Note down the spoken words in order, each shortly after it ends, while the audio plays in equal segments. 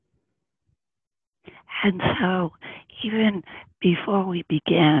And so even before we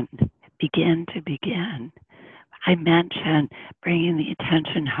begin, I mentioned bringing the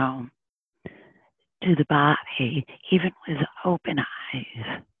attention home to the body, even with open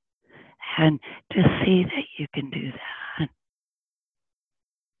eyes, and to see that you can do that.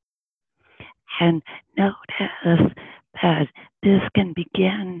 And notice that this can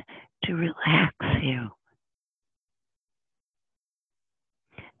begin to relax you.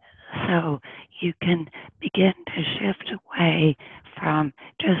 So you can begin to shift away from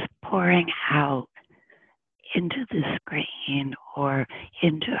just pouring out into the screen or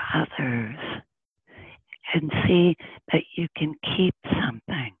into others and see that you can keep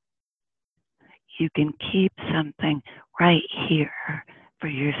something. You can keep something right here for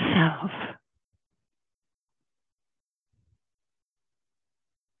yourself.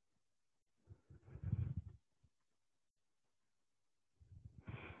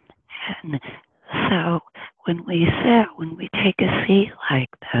 And so when we take a seat like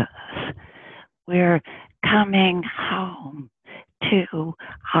this, we're coming home to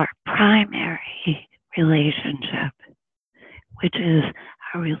our primary relationship, which is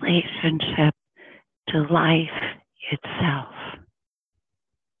a relationship to life itself.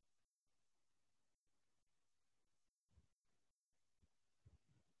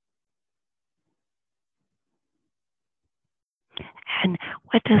 And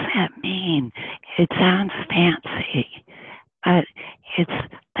what does that mean? It sounds fancy, but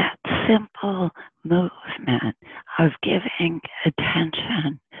it's that simple movement of giving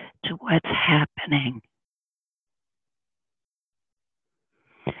attention to what's happening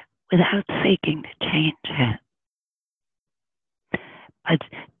without seeking to change it, but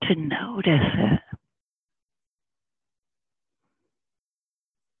to notice it.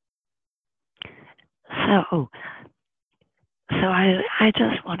 So I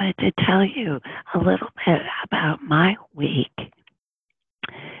just wanted to tell you a little bit about my week.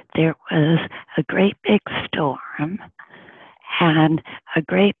 There was a great big storm and a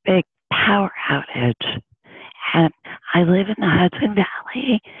great big power outage. And I live in the Hudson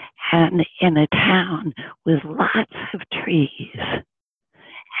Valley and in a town with lots of trees.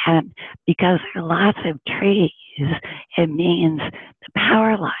 And because there are lots of trees, it means the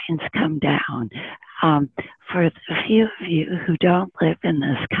power lines come down. For the few of you who don't live in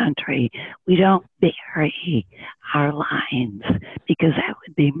this country, we don't bury our lines because that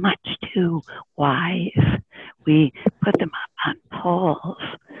would be much too wise. We put them up on poles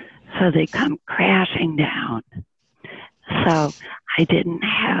so they come crashing down. So I didn't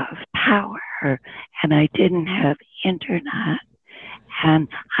have power and I didn't have internet. And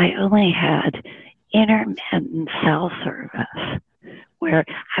I only had intermittent cell service where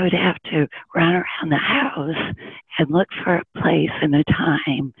I would have to run around the house and look for a place and a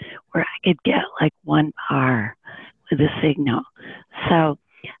time where I could get like 1 bar with a signal. So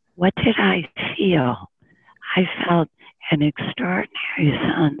what did I feel? I felt an extraordinary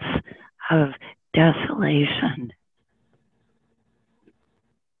sense of desolation,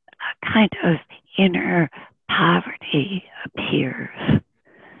 a kind of inner poverty appears.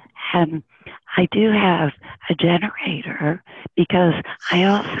 And I do have a generator because I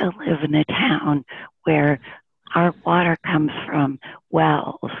also live in a town where our water comes from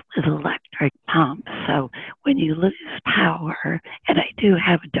wells with electric pumps. So when you lose power, and I do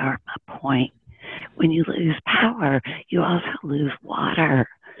have a Dharma point, when you lose power, you also lose water.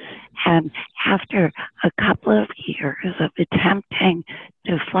 And after a couple of years of attempting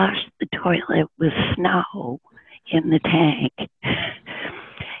to flush the toilet with snow in the tank,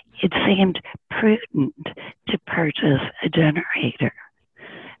 it seemed prudent to purchase a generator.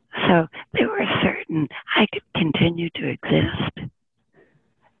 So they were certain I could continue to exist.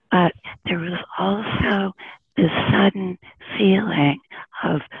 But there was also this sudden feeling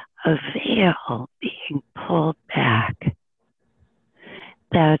of a veil being pulled back.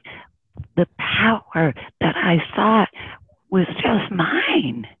 That the power that I thought was just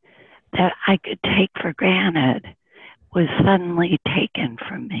mine, that I could take for granted, was suddenly taken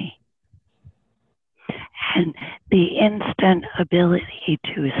from me. And the instant ability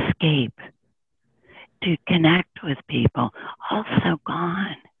to escape, to connect with people, also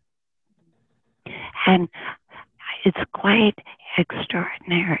gone. And it's quite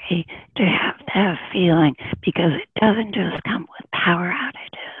extraordinary to have that feeling because it doesn't just come with power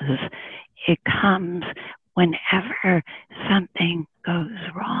outages. It comes whenever something goes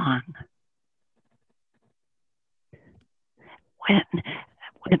wrong.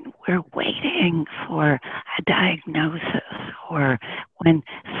 When we're waiting for a diagnosis or when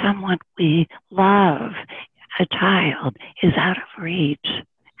someone we love, a child, is out of reach,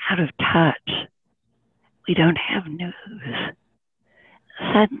 out of touch. we don't have news,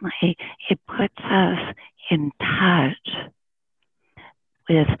 suddenly it puts us in touch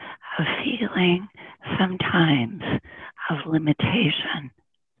with a feeling sometimes of limitation,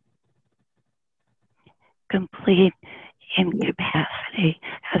 complete incapacity,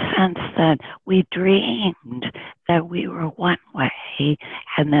 a sense that we dreamed that we were one way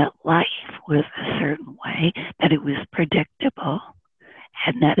and that life was a certain way, that it was predictable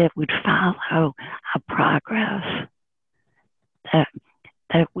and that it would follow a progress that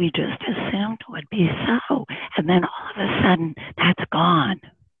we just assumed would be so. And then all of a sudden, that's gone.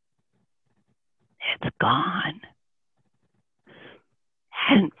 It's gone.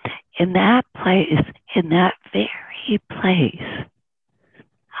 And in that place, in that very place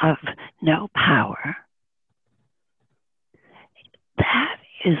of no power, that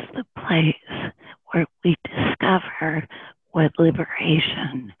is the place where we discover what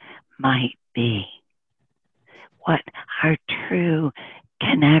liberation might be, what our true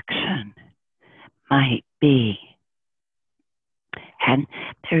connection might be. And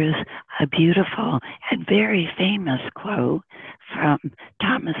there's a beautiful and very famous quote from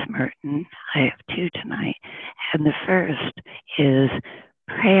Thomas Merton. I have two tonight. And the first is,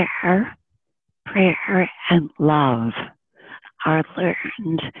 prayer and love are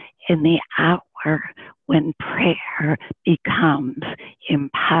learned in the hour when prayer becomes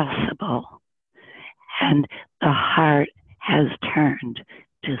impossible and the heart has turned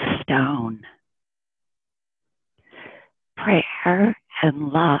to stone. Prayer and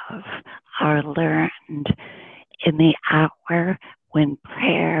love are learned in the hour when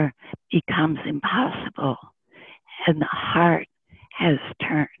prayer becomes impossible and the heart has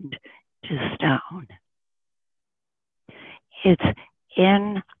turned to stone. It's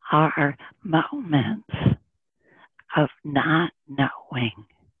in our moments of not knowing,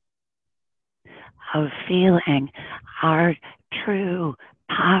 of feeling our true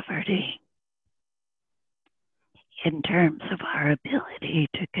poverty in terms of our ability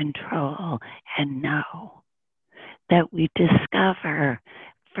to control and know, that we discover,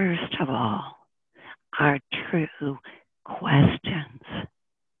 first of all, our true questions.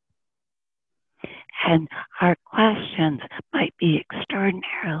 And our questions might be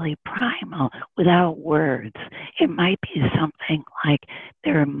extraordinarily primal without words. It might be something like,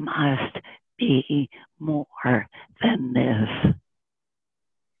 there must be more than this.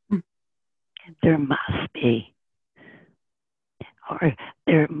 There must be. Or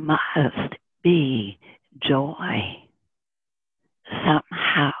there must be joy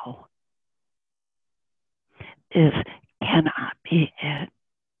somehow. This cannot be it.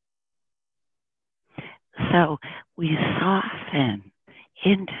 So we soften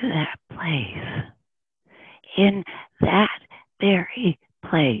into that place. In that very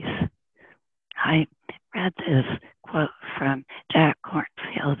place, I read this quote from Jack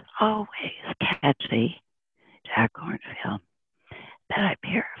Kornfield, always catchy, Jack Kornfield, that I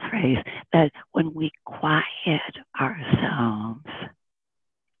paraphrase, that when we quiet ourselves,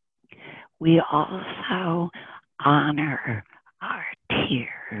 we also honor our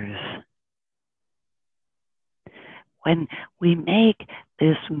tears. When we make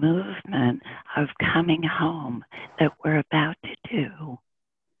this movement of coming home that we're about to do,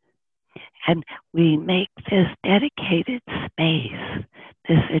 and we make this dedicated space,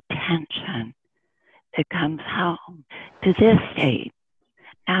 this attention that comes home to this state,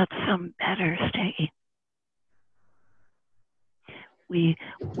 not some better state, we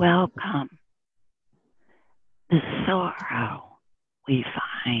welcome the sorrow we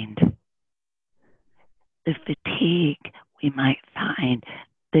find, the fatigue we might find,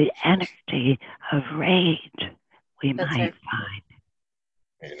 the energy of rage we might find.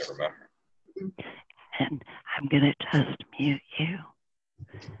 You never met her. And I'm going to just mute you.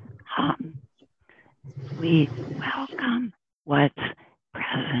 We welcome what's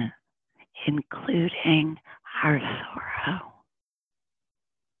present, including our sorrow,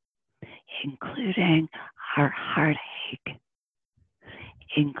 including our heartache,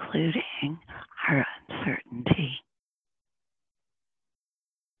 including our uncertainty,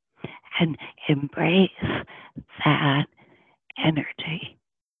 and embrace that energy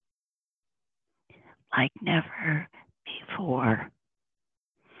like never before.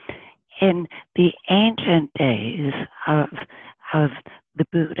 In the ancient days of the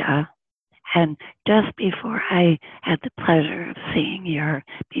Buddha, and just before I had the pleasure of seeing your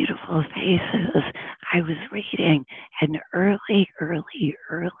beautiful faces, I was reading an early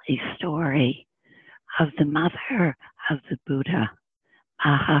story of the mother of the Buddha,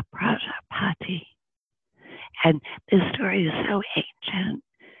 Mahaprajapati. And this story is so ancient,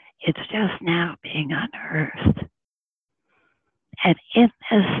 It's just now being unearthed. And in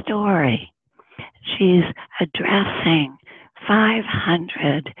this story, she's addressing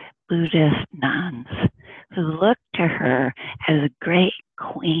 500 Buddhist nuns who look to her as a great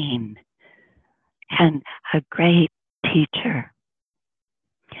queen and a great teacher.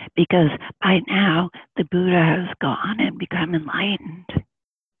 Because by now, the Buddha has gone and become enlightened,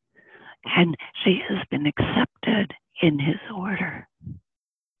 and she has been accepted in his order.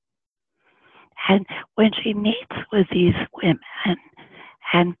 And when she meets with these women,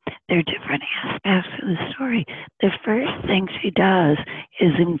 and there are different aspects of the story, the first thing she does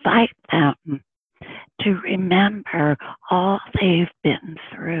is invite them to remember all they've been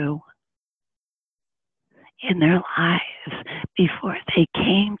through in their lives before they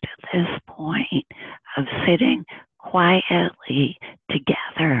came to this point of sitting quietly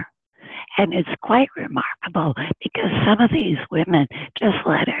together. And it's quite remarkable because some of these women just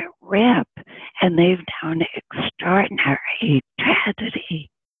let it rip, and they've known extraordinary tragedy.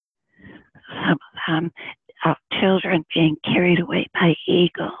 Some of them, children being carried away by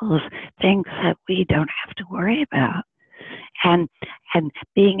eagles, things that we don't have to worry about. And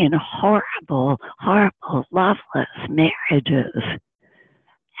being in horrible, loveless marriages.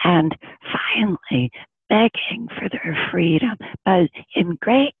 And finally, begging for their freedom, but in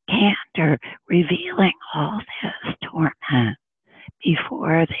great candor, revealing all this torment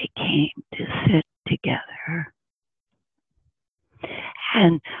before they came to sit together.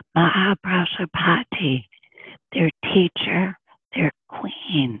 And Mahaprajapati, their teacher, their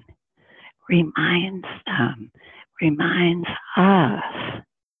queen, reminds us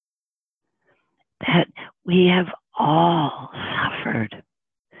that we have all suffered,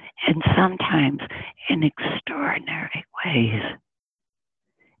 and sometimes in extraordinary ways,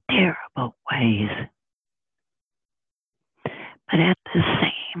 terrible ways. But at the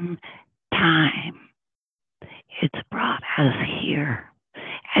same time, it's brought us here.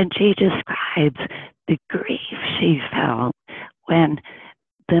 And she describes the grief she felt when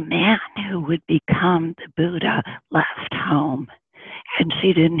the man who would become the Buddha left home, and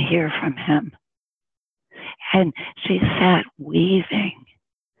she didn't hear from him. And she sat weaving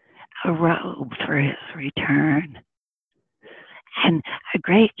a robe for his return. And a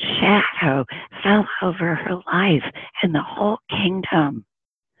great shadow fell over her life and the whole kingdom.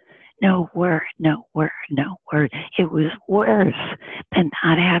 No word, no word, no word. It was worse than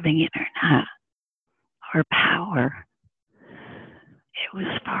not having internet or power. It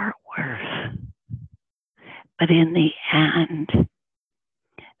was far worse. But in the end,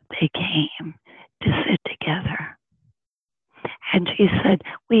 they came to sit together. And she said,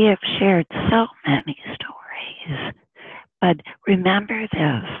 we have shared so many stories, but remember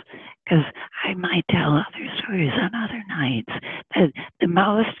this, because I might tell other stories on other nights, that the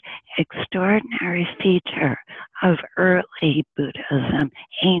most extraordinary feature of early Buddhism,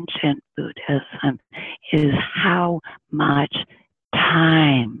 ancient Buddhism, is how much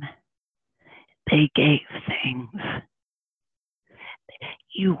time they gave things.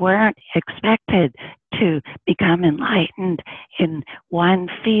 You weren't expected to become enlightened in one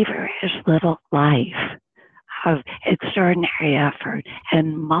feverish little life of extraordinary effort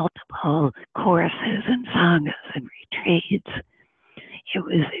and multiple courses and sanghas and retreats. It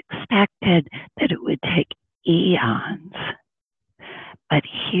was expected that it would take eons. But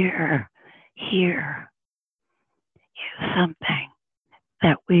here is something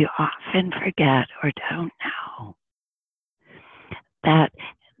that we often forget or don't know. That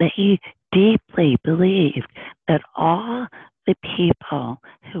they deeply believed that all the people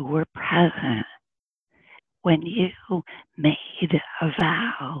who were present when you made a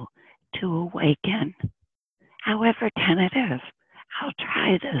vow to awaken, however tentative, I'll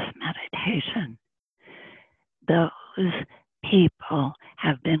try this meditation. Those people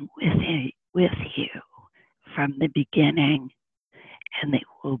have been with you from the beginning, and they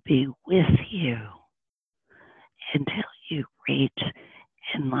will be with you until you reach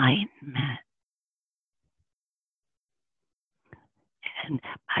enlightenment. And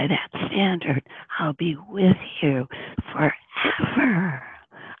by that standard, I'll be with you forever.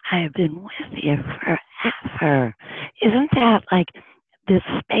 I have been with you forever. Isn't that like the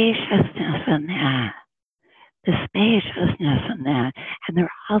spaciousness in that? The spaciousness in that. And there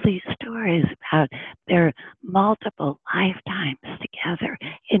are all these stories about their multiple lifetimes together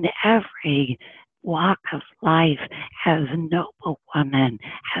in every walk of life, as a noble woman,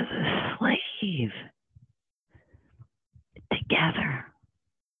 as a slave, together.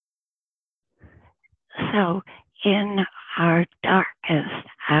 So in our darkest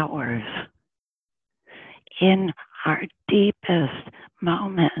hours, in our deepest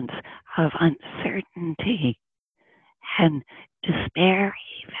moments moments of uncertainty and despair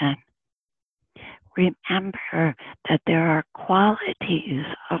even, remember that there are qualities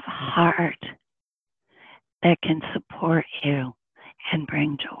of heart that can support you and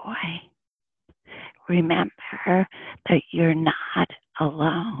bring joy. Remember that you're not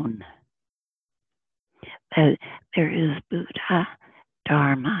alone, that there is Buddha,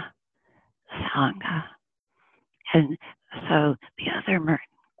 Dharma, Sangha. And so the other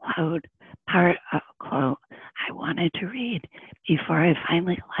Merton part of quote I wanted to read before I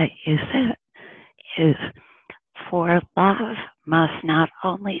finally let you sit is, for love must not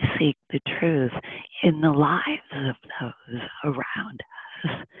only seek the truth in the lives of those around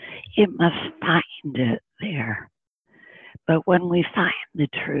us, it must find it there. But when we find the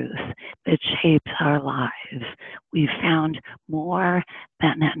truth that shapes our lives, we found more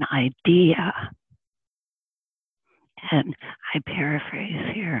than an idea. And I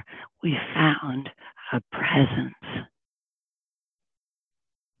paraphrase here, we found a presence.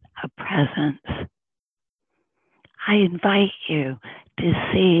 A presence. I invite you to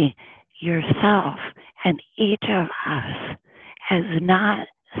see yourself and each of us as not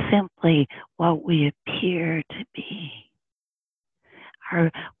simply what we appear to be,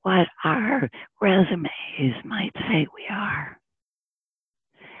 or what our resumes might say we are,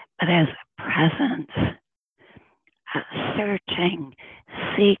 but as a presence, a searching,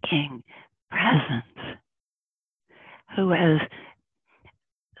 seeking presence who has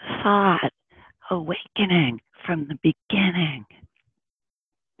sought awakening from the beginning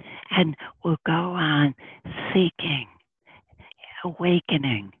and will go on seeking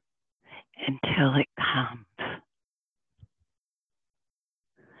awakening until it comes.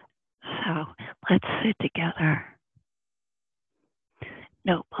 So let's sit together.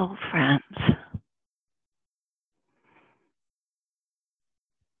 Noble friends,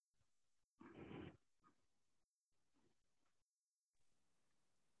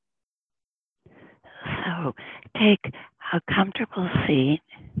 so take a comfortable seat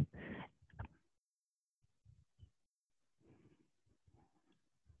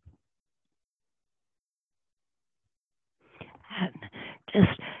and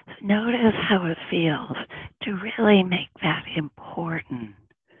just notice how it feels to really make that important,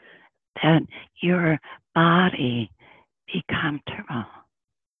 that your body be comfortable,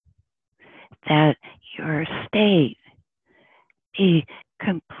 that your state be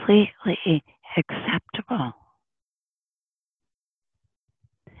completely acceptable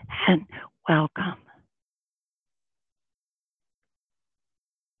and welcome.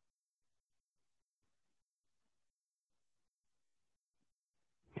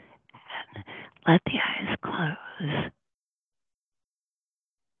 And let the eyes close.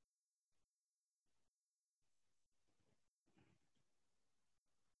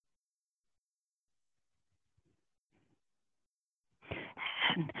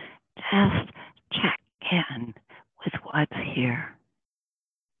 And just check in with what's here.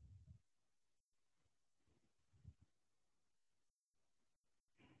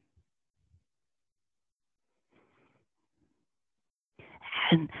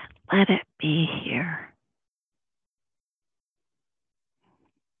 And let it be here.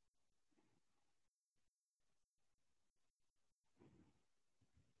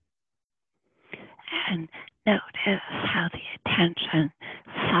 And notice how the attention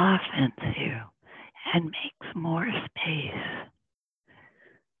softens you and makes more space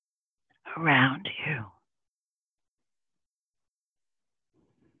around you.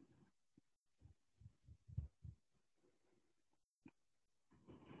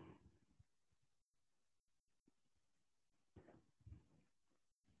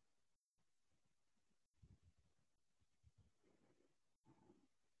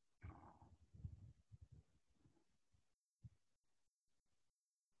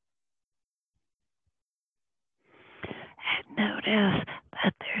 And notice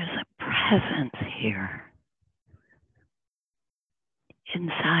that there's a presence here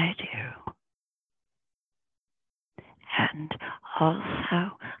inside you and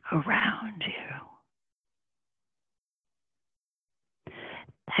also around you.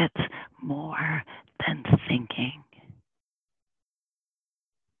 That's more than thinking.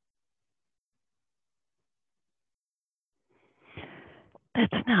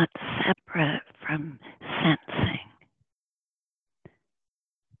 That's not separate from sensing,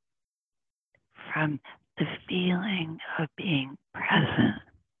 from the feeling of being present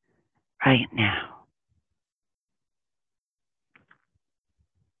right now.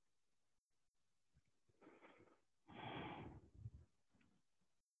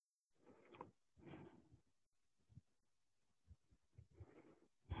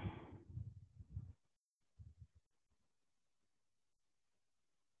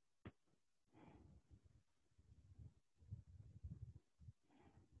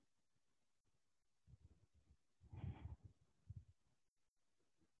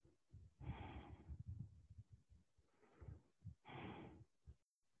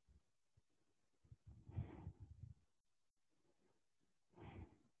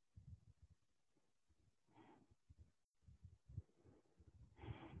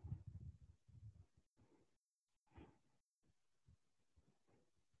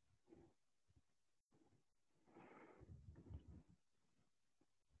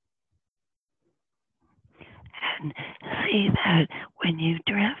 And see that when you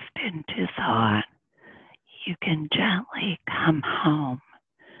drift into thought, you can gently come home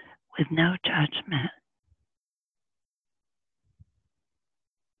with no judgment.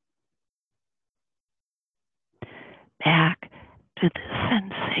 Back to the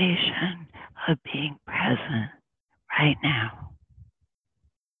sensation of being present right now.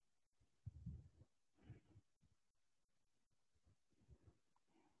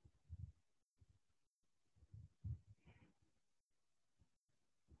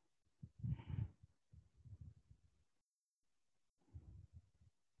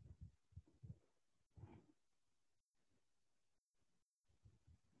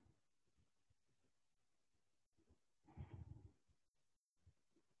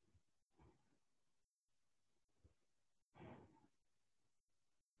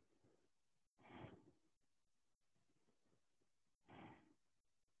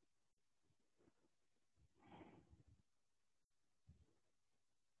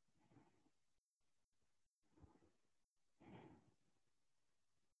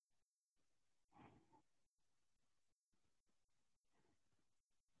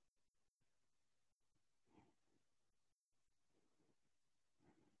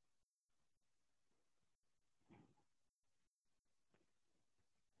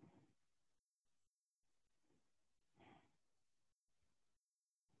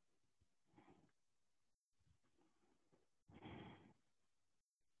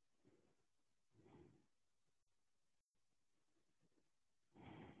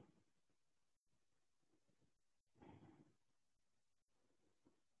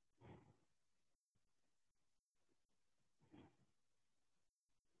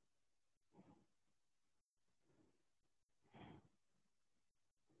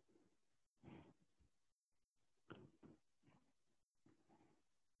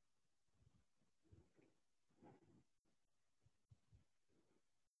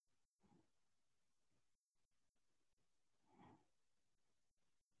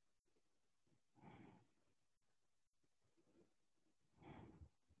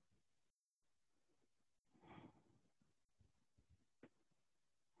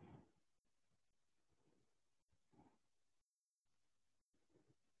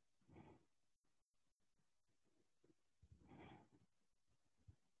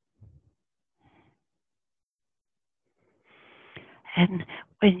 And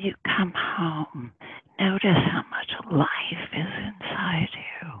when you come home, notice how much life is inside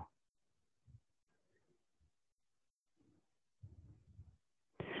you.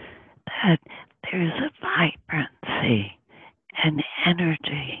 That there's a vibrancy and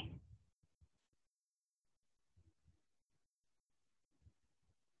energy.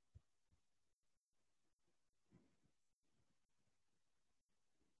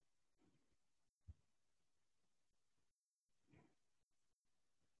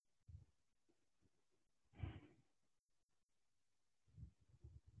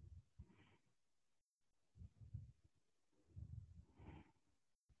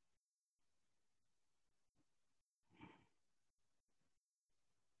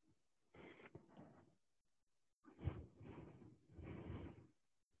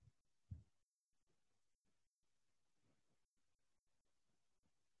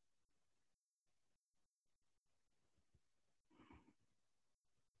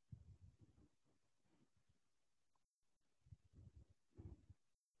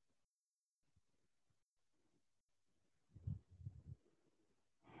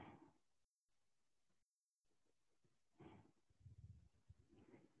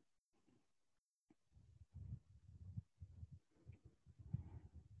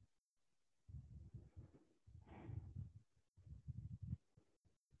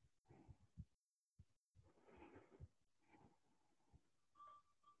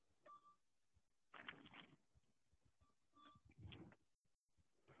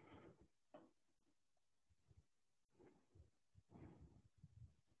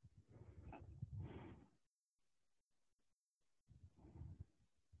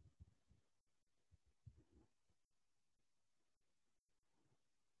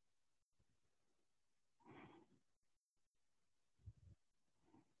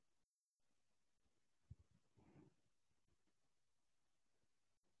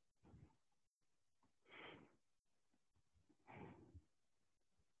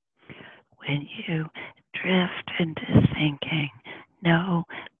 When you drift into thinking, know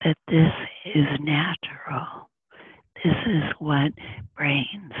that this is natural. This is what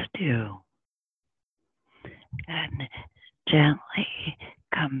brains do. And gently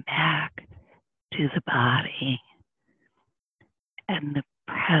come back to the body and the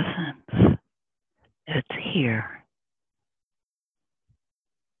presence that's here.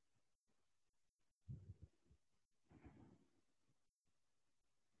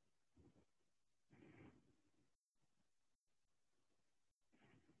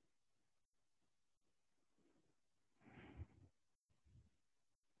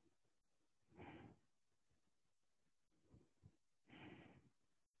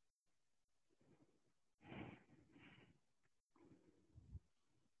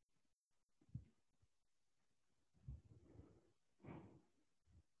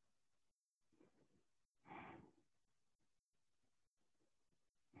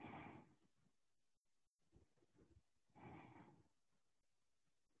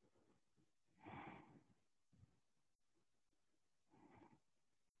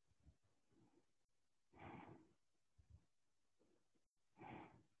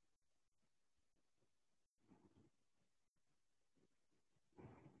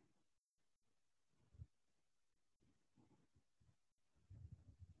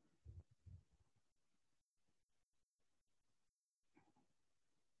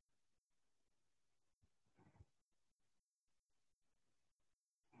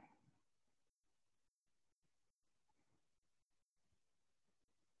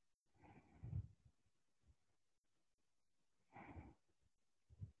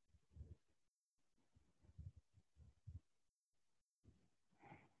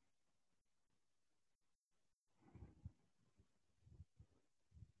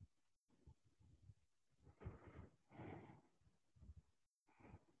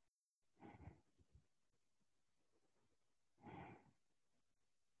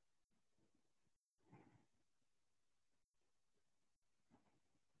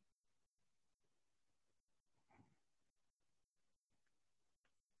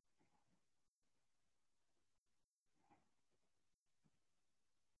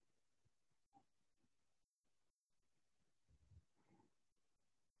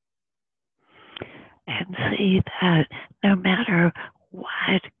 And see that no matter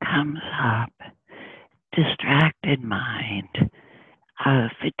what comes up, distracted mind,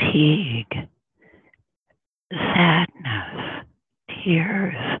 fatigue, sadness,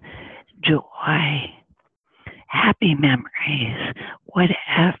 tears, joy, happy memories,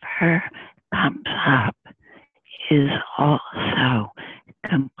 whatever comes up is also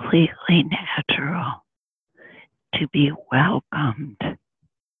completely natural to be welcomed,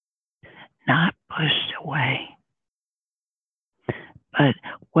 not pushed away, but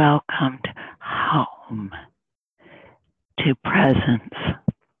welcomed home to presence.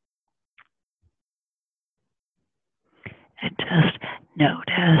 And just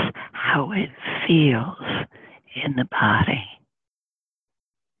notice how it feels in the body.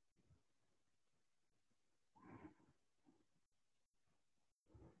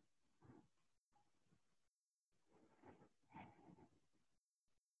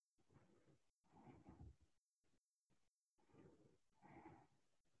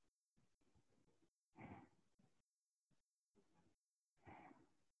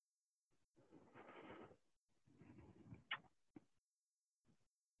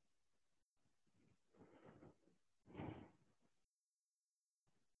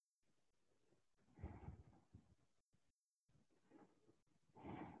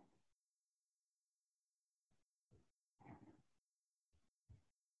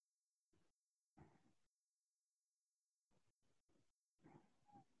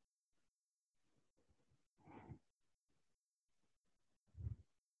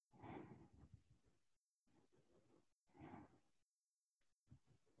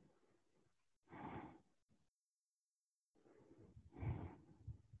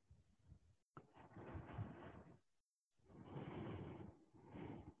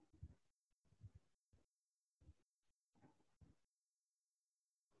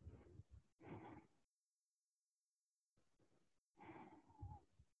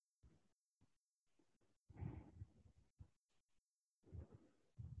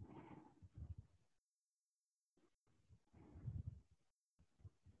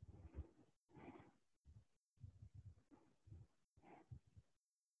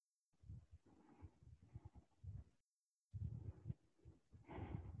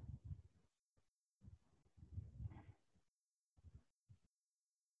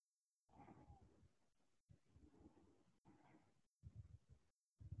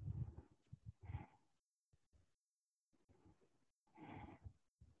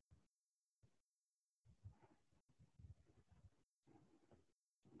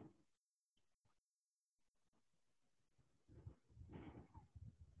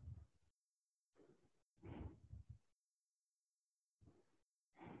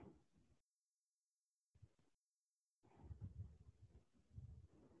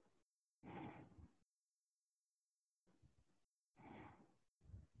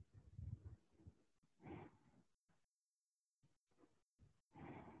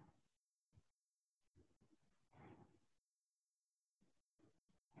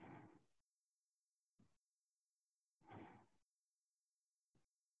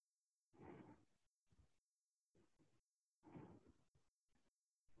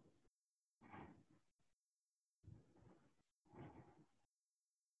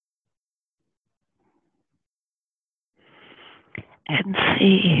 and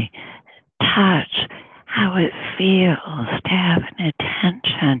see, touch how it feels to have an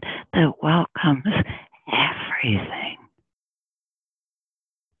attention that welcomes everything.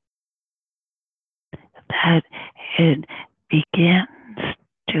 That it begins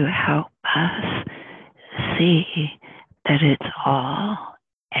to help us see that it's all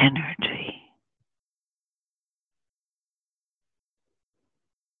energy.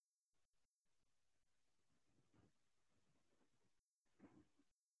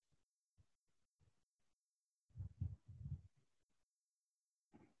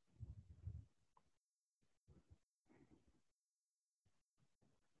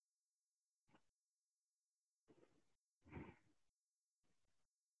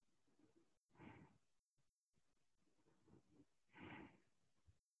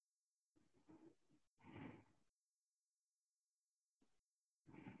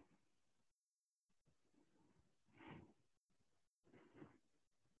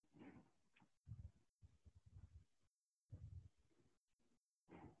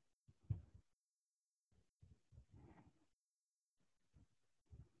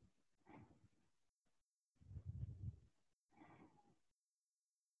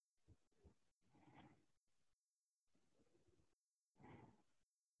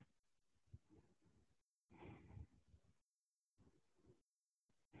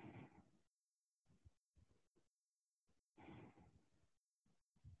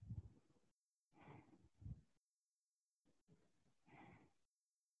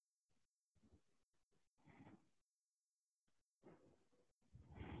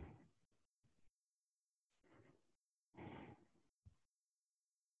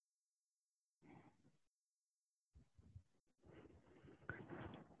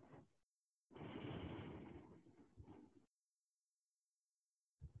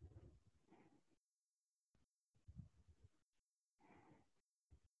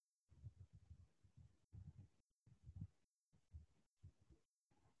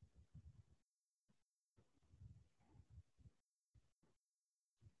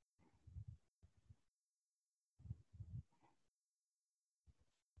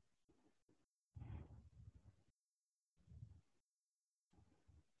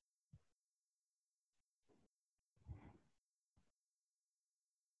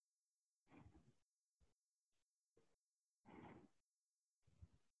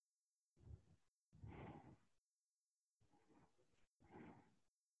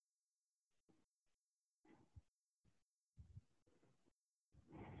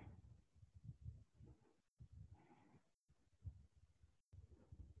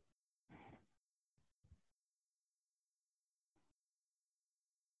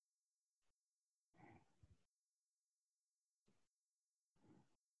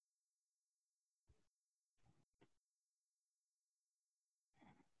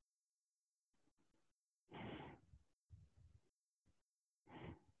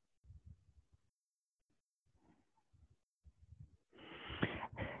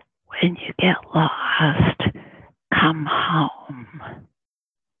 When you get lost, come home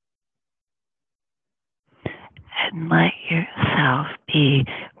and let yourself be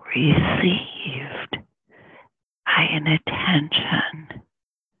received by an attention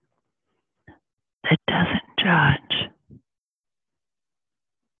that doesn't judge,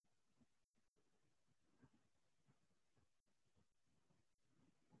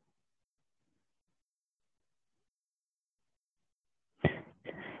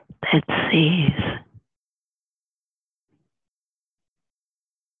 that sees.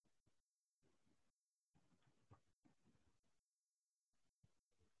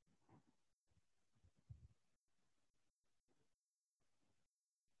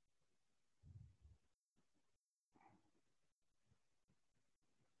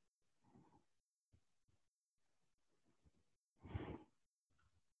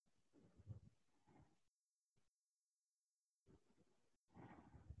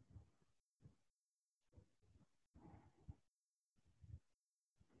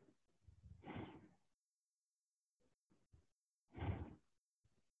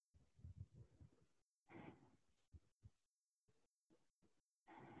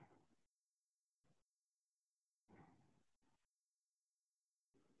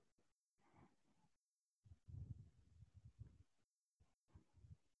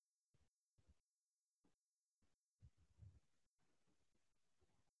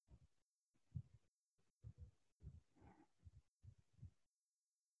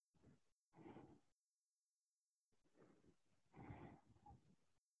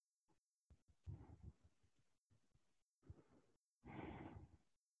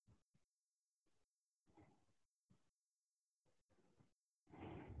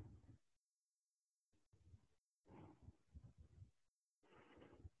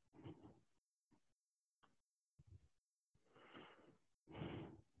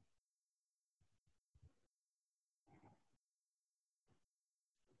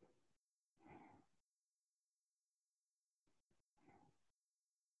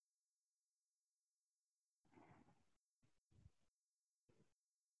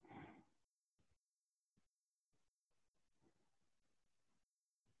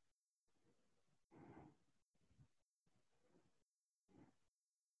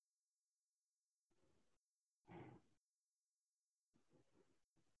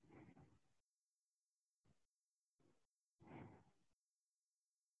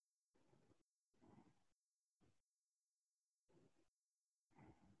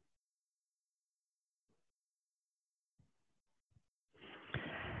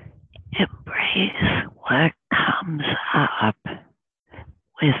 notice what comes up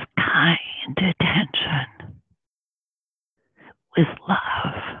with kind attention, with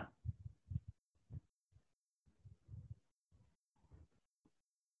love.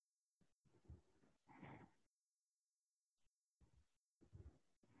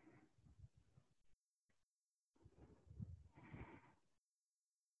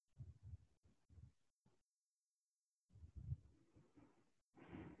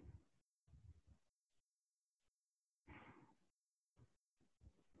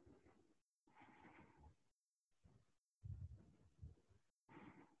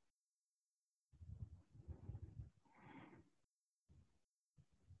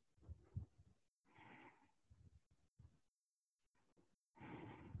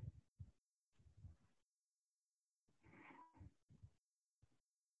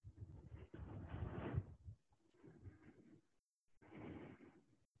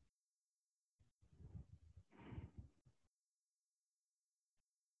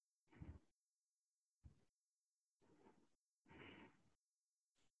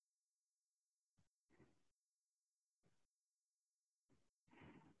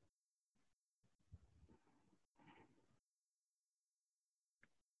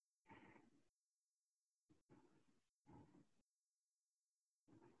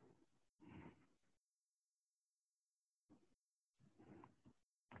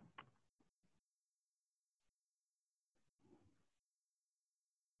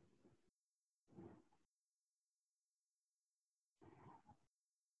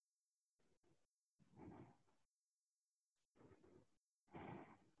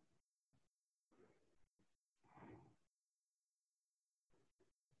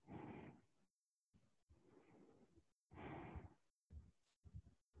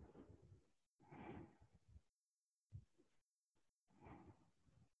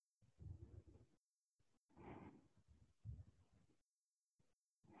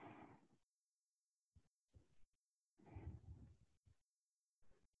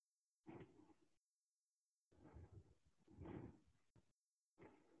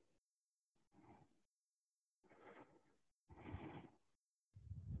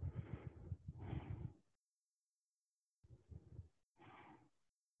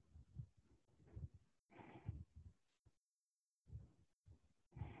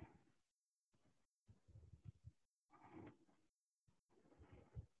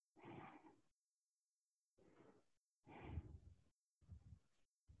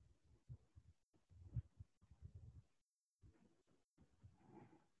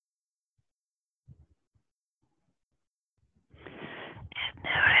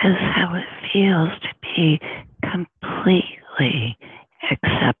 Notice how it feels to be completely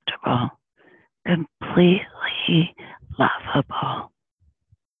acceptable, completely lovable.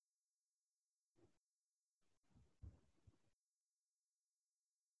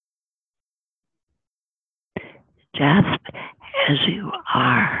 Just as you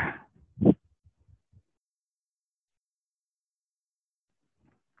are.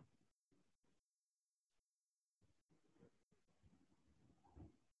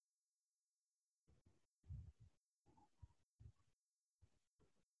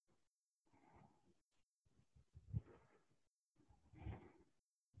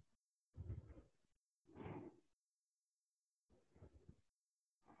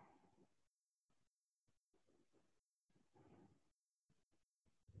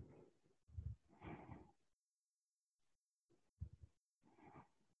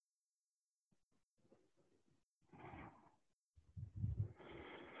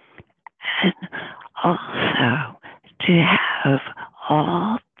 And also to have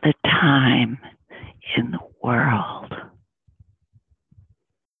all the time in the world.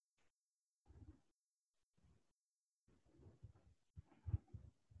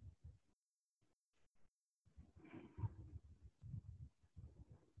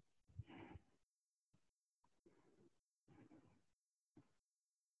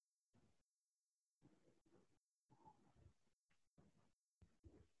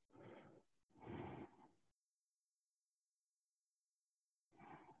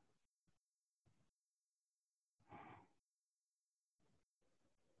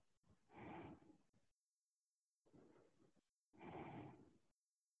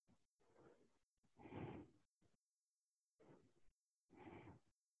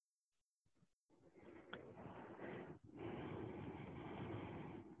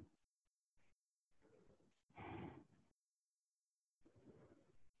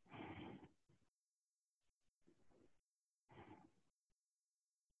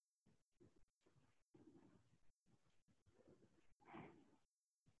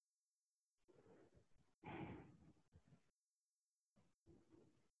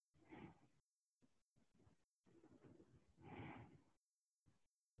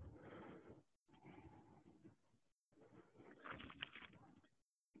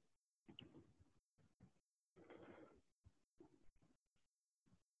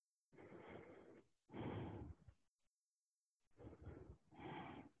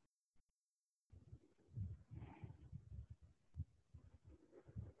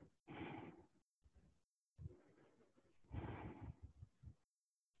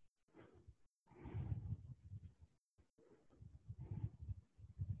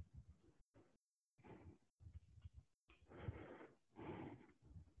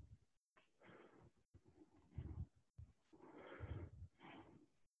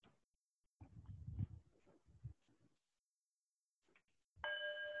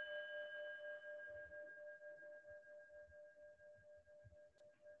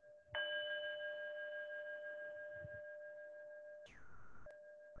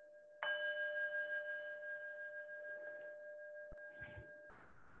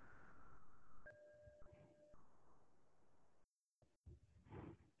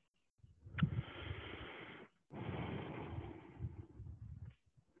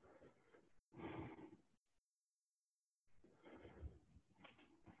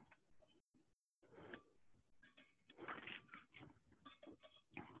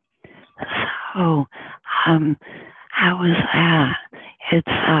 Oh, how was that? It's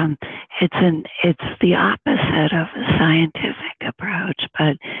the opposite of a scientific approach,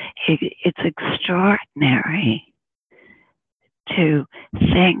 but it's extraordinary to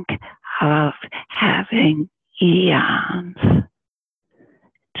think of having eons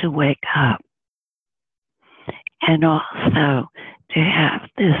to wake up, and also to have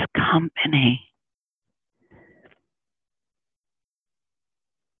this company.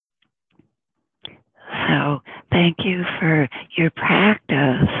 So thank you for your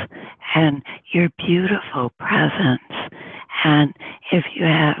practice and your beautiful presence. And if you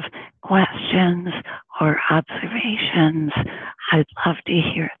have questions or observations, I'd love to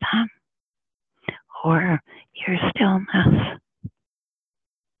hear them, or your stillness.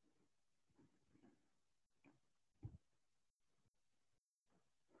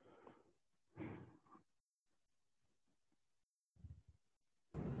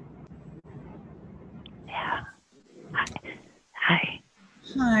 Yeah. Hi.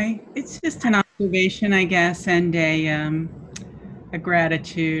 Hi. It's just an observation, I guess, and a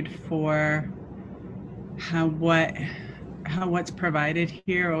gratitude for how what's provided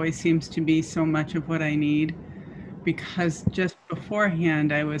here always seems to be so much of what I need. Because just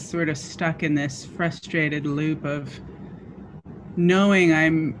beforehand, I was sort of stuck in this frustrated loop of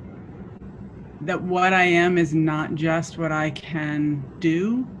knowing that what I am is not just what I can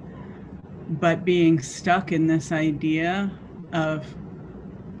do, but being stuck in this idea of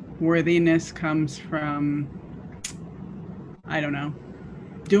worthiness comes from, I don't know,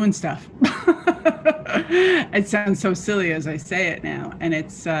 doing stuff. It sounds so silly as I say it now, and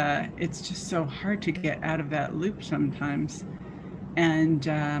it's just so hard to get out of that loop sometimes. And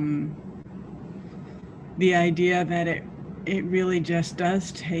the idea that it really just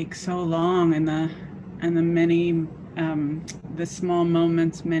does take so long, and the many the small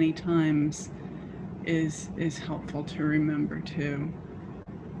moments many times is helpful to remember too.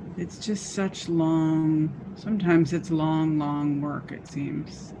 It's just such sometimes it's long work, it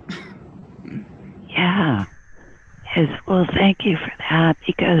seems. Yeah. Well, thank you for that,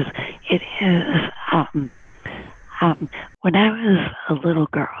 because it is, when I was a little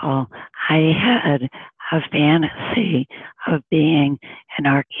girl, I had a fantasy of being an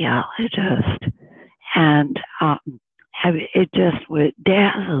archaeologist, and it just would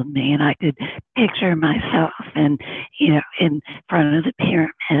dazzle me, and I could picture myself in front of the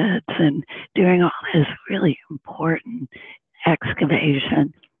pyramids and doing all this really important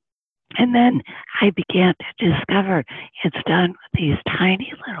excavation. And then I began to discover it's done with these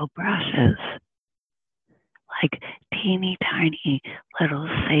tiny little brushes, like teeny tiny little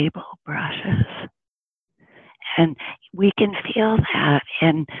sable brushes. And we can feel that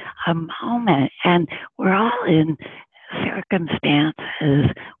in a moment. And we're all in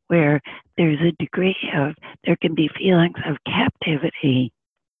circumstances where there's a degree of, there can be feelings of captivity.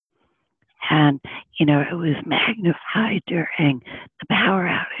 And, it was magnified during the power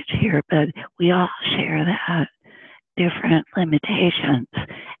outage here, but we all share that, different limitations.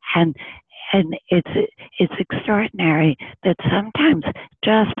 And it's extraordinary that sometimes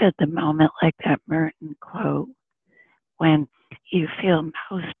just at the moment, like that Merton quote, when you feel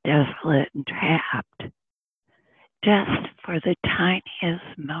most desolate and trapped, just for the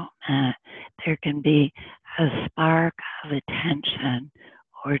tiniest moment, there can be a spark of attention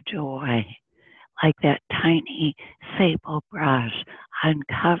or joy, like that tiny sable brush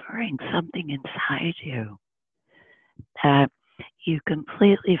uncovering something inside you that you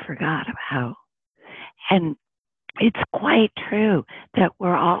completely forgot about. And it's quite true that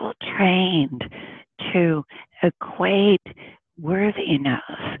we're all trained to equate worthiness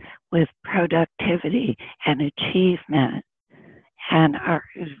with productivity and achievement and our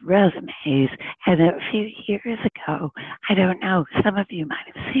resumes. And a few years ago, I don't know, some of you might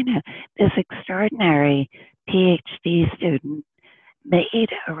have seen it, this extraordinary PhD student made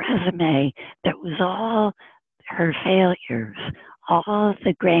a resume that was all her failures, all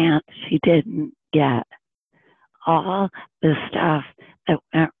the grants she didn't get, all the stuff that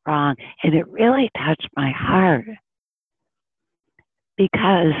went wrong. And it really touched my heart,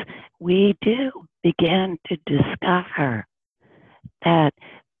 because we do begin to discover that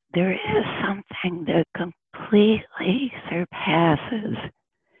there is something that completely surpasses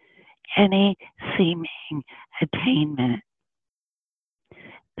any seeming attainment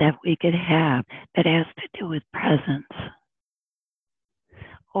that we could have that has to do with presence.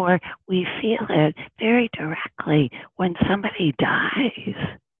 Or we feel it very directly when somebody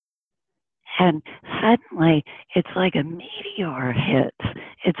dies. And suddenly it's like a meteor hits.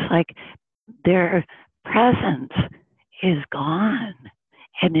 It's like their presence is gone.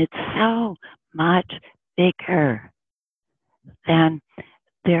 And it's so much bigger than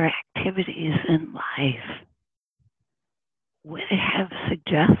their activities in life would have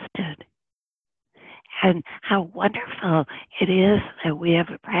suggested. And how wonderful it is that we have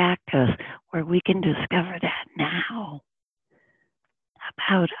a practice where we can discover that now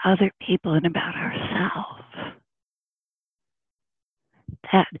about other people and about ourselves.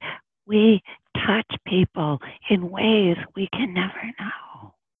 That we touch people in ways we can never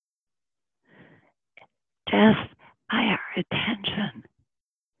know. Just by our attention,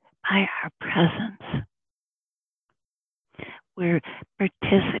 by our presence. We're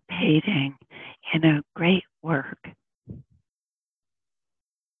participating in a great work.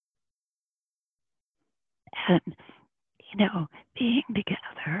 And, being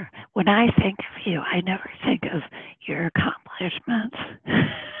together, when I think of you, I never think of your accomplishments.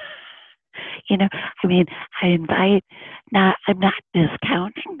 I invite, I'm not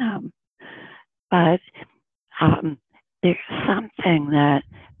discounting them, but there's something that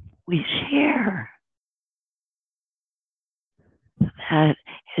we share that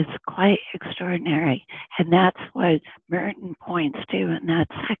is quite extraordinary. And that's what Merton points to in that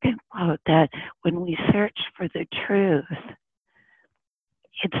second quote, that when we search for the truth,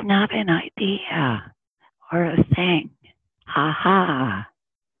 it's not an idea or a thing, aha,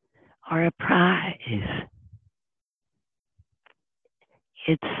 or a prize.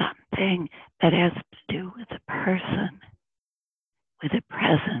 It's something that has to do with a person, with a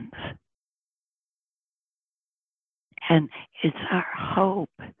presence. And it's our hope,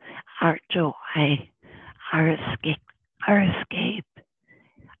 our joy, our escape,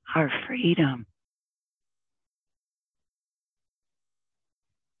 our freedom.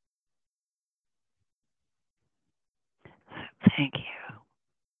 So thank you.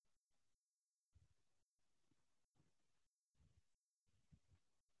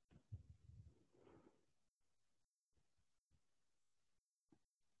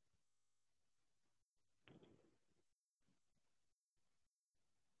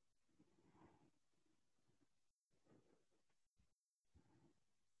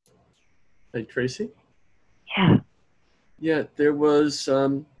 Hey, Tracy? Yeah. Yeah, there was,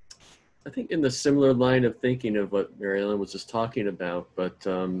 I think in the similar line of thinking of what Mary Ellen was just talking about, but,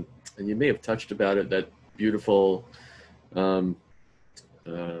 and you may have touched about it, that beautiful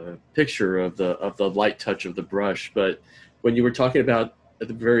picture of the light touch of the brush. But when you were talking about at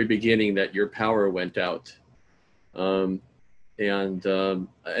the very beginning that your power went out, and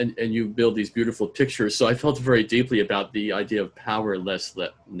you build these beautiful pictures. So I felt very deeply about the idea of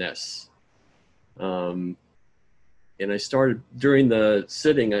powerlessness. And I started, during the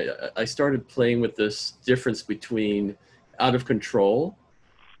sitting, I started playing with this difference between out of control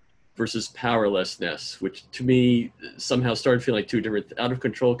versus powerlessness, which to me somehow started feeling like two different. Out of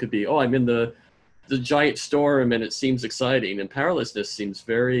control could be, oh, I'm in the giant storm and it seems exciting, and powerlessness seems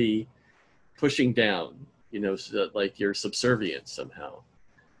very pushing down, so like you're subservient somehow.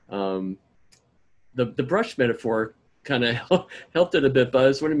 The brush metaphor kind of helped it a bit, but I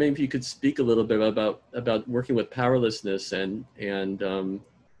was wondering maybe if you could speak a little bit about working with powerlessness and the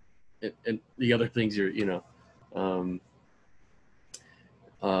other things and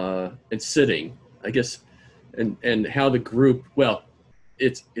sitting, I guess, and how the group. Well,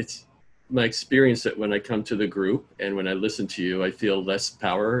 it's my experience that when I come to the group and when I listen to you, I feel less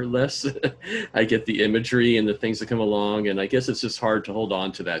powerless. I get the imagery and the things that come along, and I guess it's just hard to hold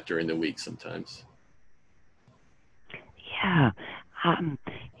on to that during the week sometimes. Yeah,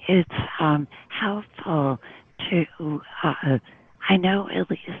 it's helpful to, I know at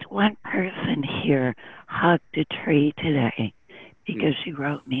least one person here hugged a tree today because she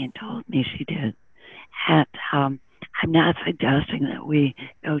wrote me and told me she did. And I'm not suggesting that we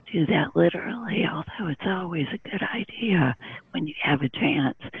go do that literally, although it's always a good idea when you have a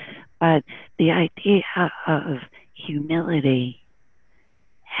chance. But the idea of humility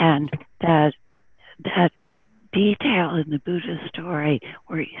and that detail in the Buddha story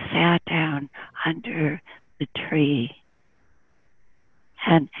where he sat down under the tree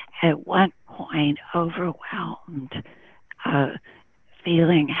and at one point overwhelmed,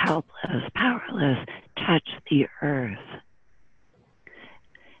 feeling helpless, powerless, touched the earth.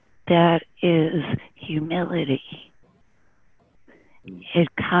 That is humility.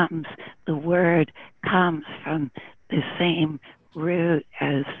 The word comes from the same root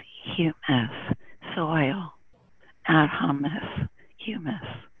as humus, soil. Not hummus, humus.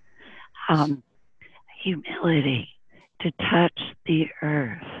 Humility, to touch the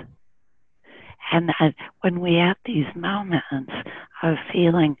earth. And that when we have these moments of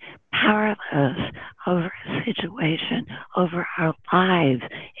feeling powerless over a situation, over our lives,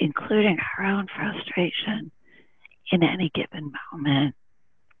 including including our own frustration in any given moment.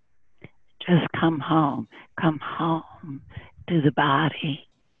 Just come home to the body,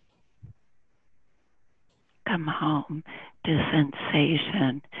 come home to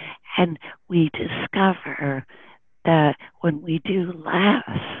sensation. And we discover that when we do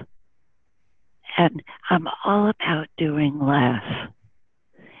less, and I'm all about doing less,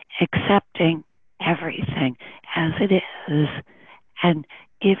 accepting everything as it is, and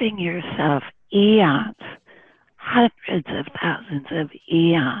giving yourself eons, hundreds of thousands of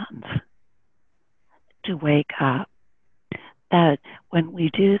eons to wake up. That when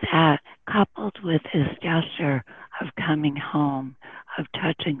we do that, coupled with this gesture of coming home, of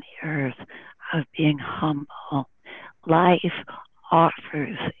touching the earth, of being humble, life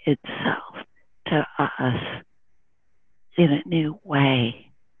offers itself to us in a new way.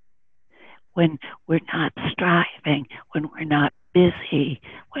 When we're not striving, when we're not busy,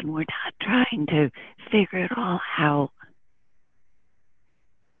 when we're not trying to figure it all out,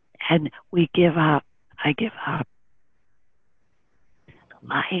 and we give up, I give up.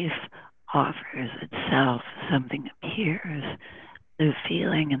 Life offers itself, something appears, the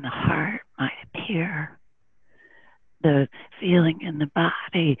feeling in the heart might appear, the feeling in the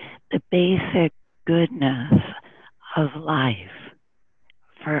body, the basic goodness of life.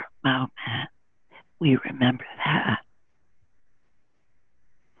 For a moment, we remember that.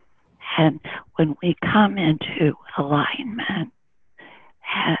 And when we come into alignment,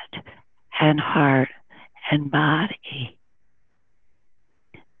 head and heart and body,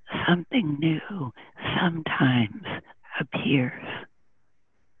 something new sometimes appears.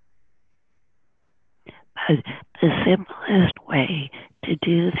 But the simplest way to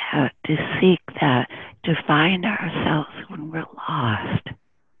do that, to seek that, to find ourselves when we're lost,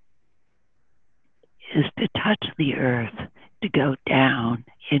 is to touch the earth, to go down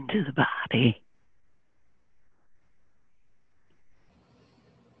into the body.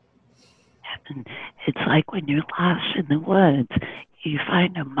 And it's like when you're lost in the woods, you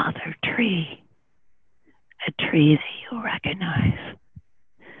find a mother tree, a tree that you recognize.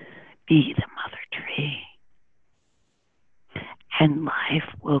 Be the mother tree, and life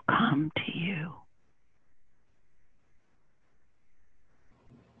will come to you.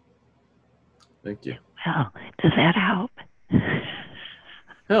 Thank you. Well, does that help?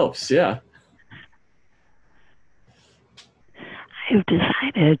 Helps, yeah. I've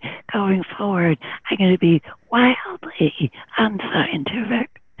decided going forward, I'm going to be wildly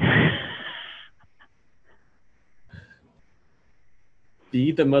unscientific.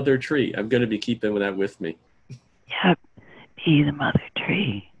 Be the mother tree. I'm going to be keeping that with me. Yep, be the mother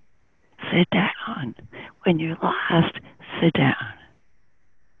tree. Sit down. When you're lost, sit down.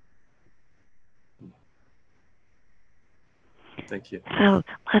 Thank you. So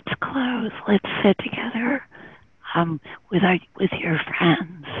let's close. Let's sit together with your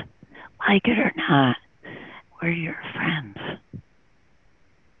friends. Like it or not, we're your friends.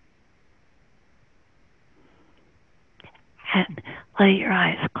 And let your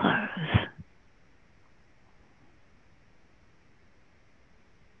eyes close.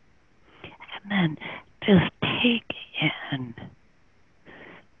 And then just take in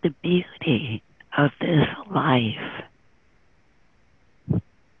the beauty of this life.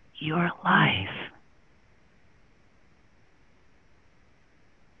 Your life.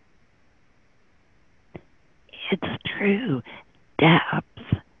 Its true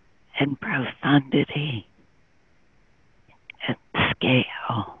depth and profundity and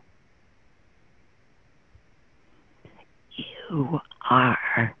scale. You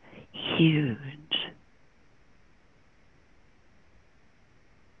are huge.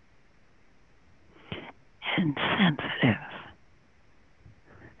 And sensitive.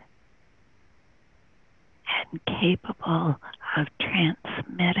 And capable of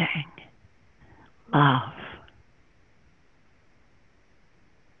transmitting love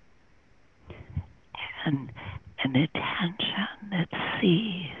and an attention that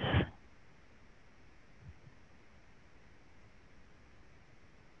sees.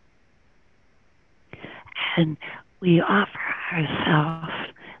 And we offer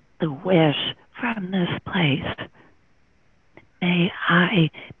ourselves the wish from this place. May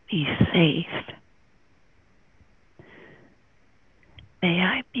I be safe. May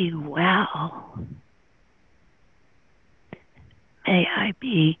I be well. May I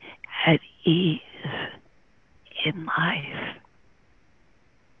be at ease in life.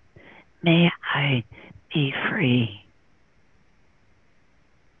 May I be free.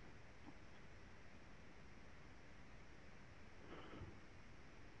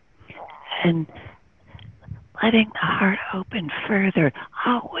 And letting the heart open further,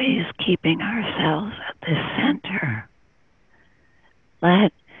 always keeping ourselves at the center.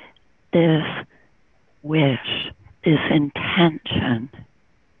 Let this wish, this intention,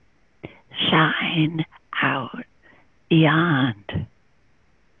 shine out beyond.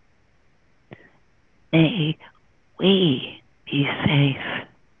 May we be safe.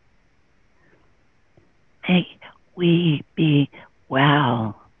 May we be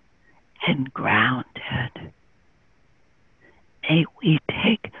well and grounded. May we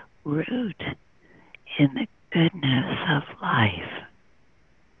take root in the goodness of life.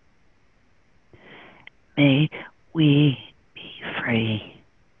 May we be free.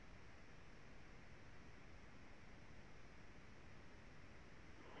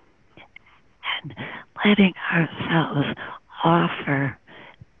 And letting ourselves offer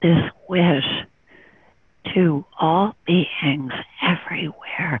this wish to all beings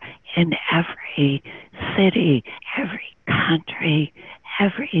everywhere, in every city, every country,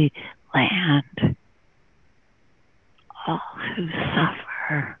 every land, all who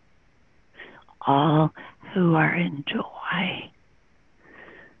suffer, all who are in joy,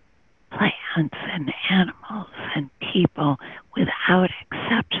 plants and animals and people without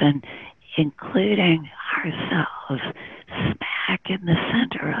exception, including ourselves, smack in the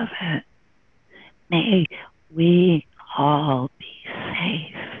center of it. May we all be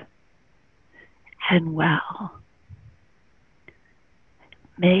safe and well.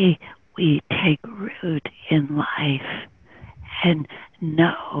 May we take root in life and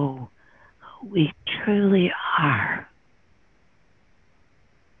know who we truly are.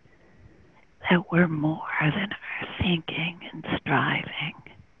 That we're more than our thinking and striving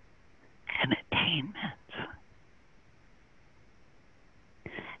and attainments.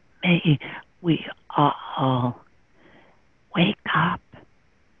 May we all wake up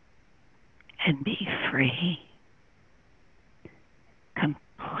and be free,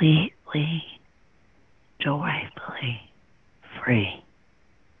 completely, joyfully free.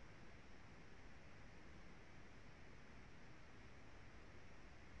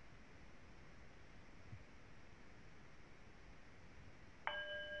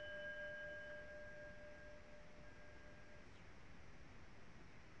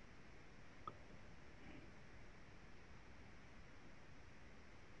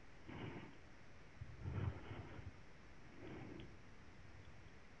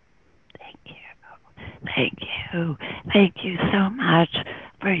 Thank you. Thank you so much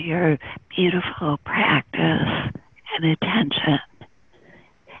for your beautiful practice and attention.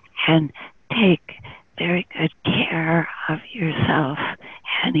 And take very good care of yourself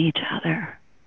and each other.